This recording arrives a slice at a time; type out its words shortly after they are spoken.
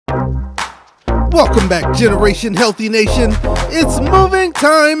Welcome back, Generation Healthy Nation. It's moving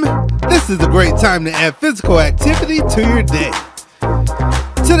time. This is a great time to add physical activity to your day.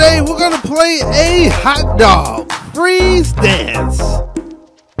 Today, we're going to play a hot dog freeze dance.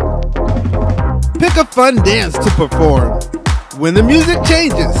 Pick a fun dance to perform. When the music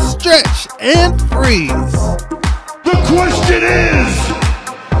changes, stretch and freeze. The question is,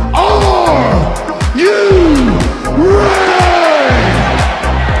 are you ready?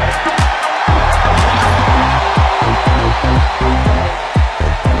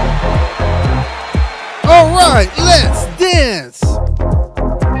 All right, let's dance.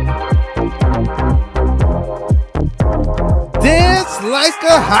 Dance like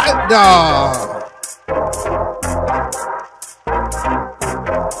a hot dog.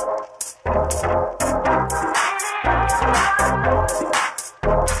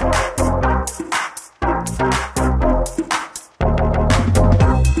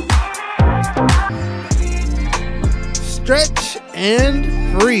 Stretch and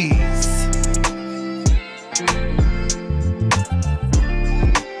freeze.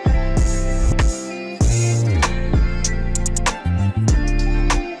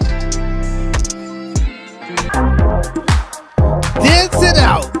 Dance it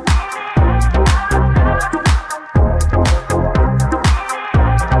out.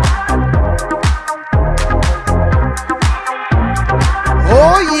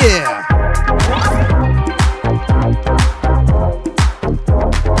 Oh yeah.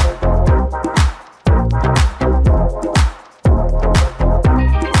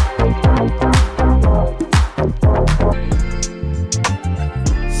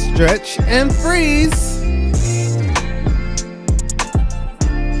 Stretch and freeze.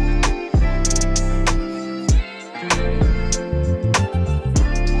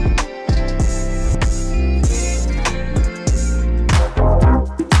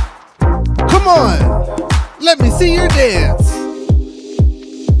 Come on, let me see your dance.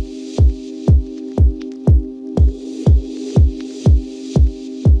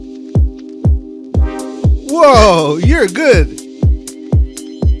 Whoa, you're good.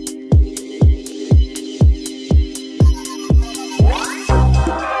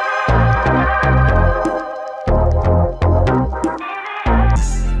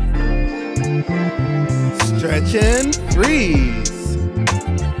 Stretch and freeze.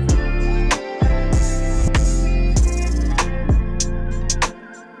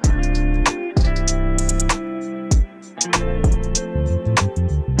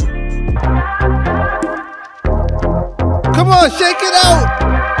 Come on, shake it out.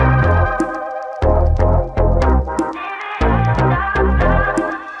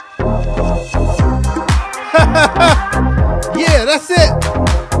 Yeah, that's it.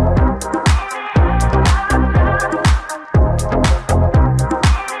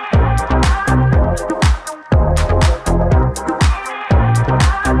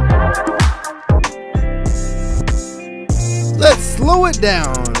 Let's slow it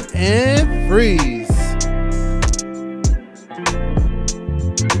down and freeze.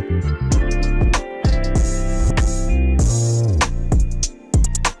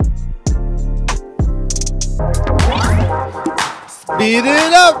 Speed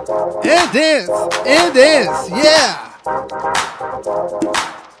it up and dance, yeah.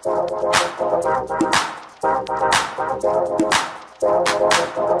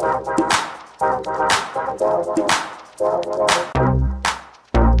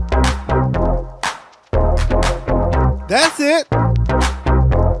 That's it.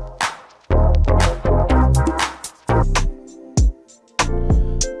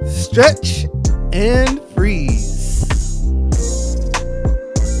 Stretch and freeze.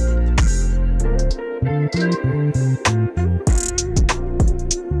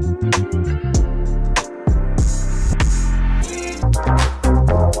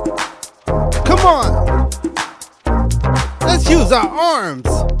 Come on. Let's use our arms.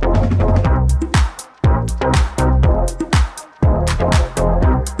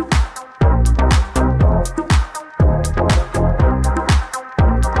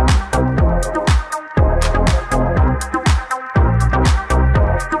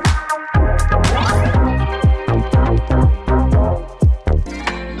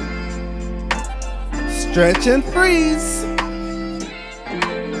 Stretch and freeze.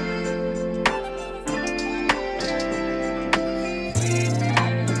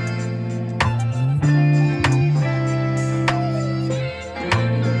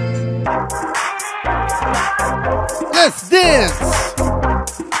 Let's dance.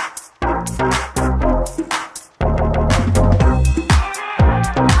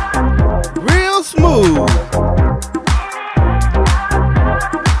 Real smooth.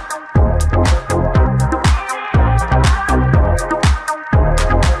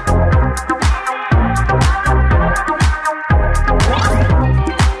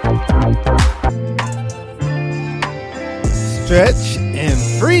 and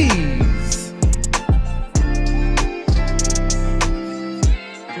freeze.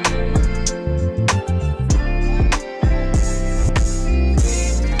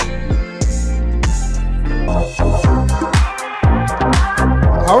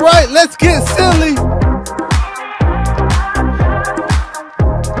 All right, let's get silly.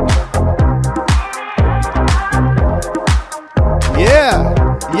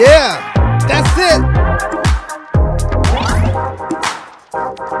 Yeah, that's it.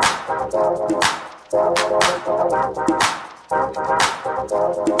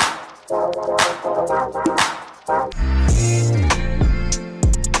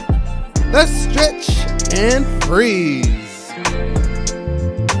 Let's stretch and freeze.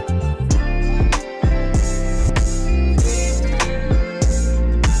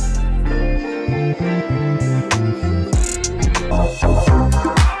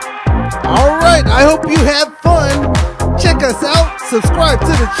 Alright, I hope you had fun. Check us out, subscribe to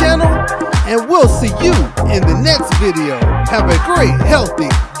the channel, and we'll see you in the next video. Have a great, healthy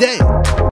day.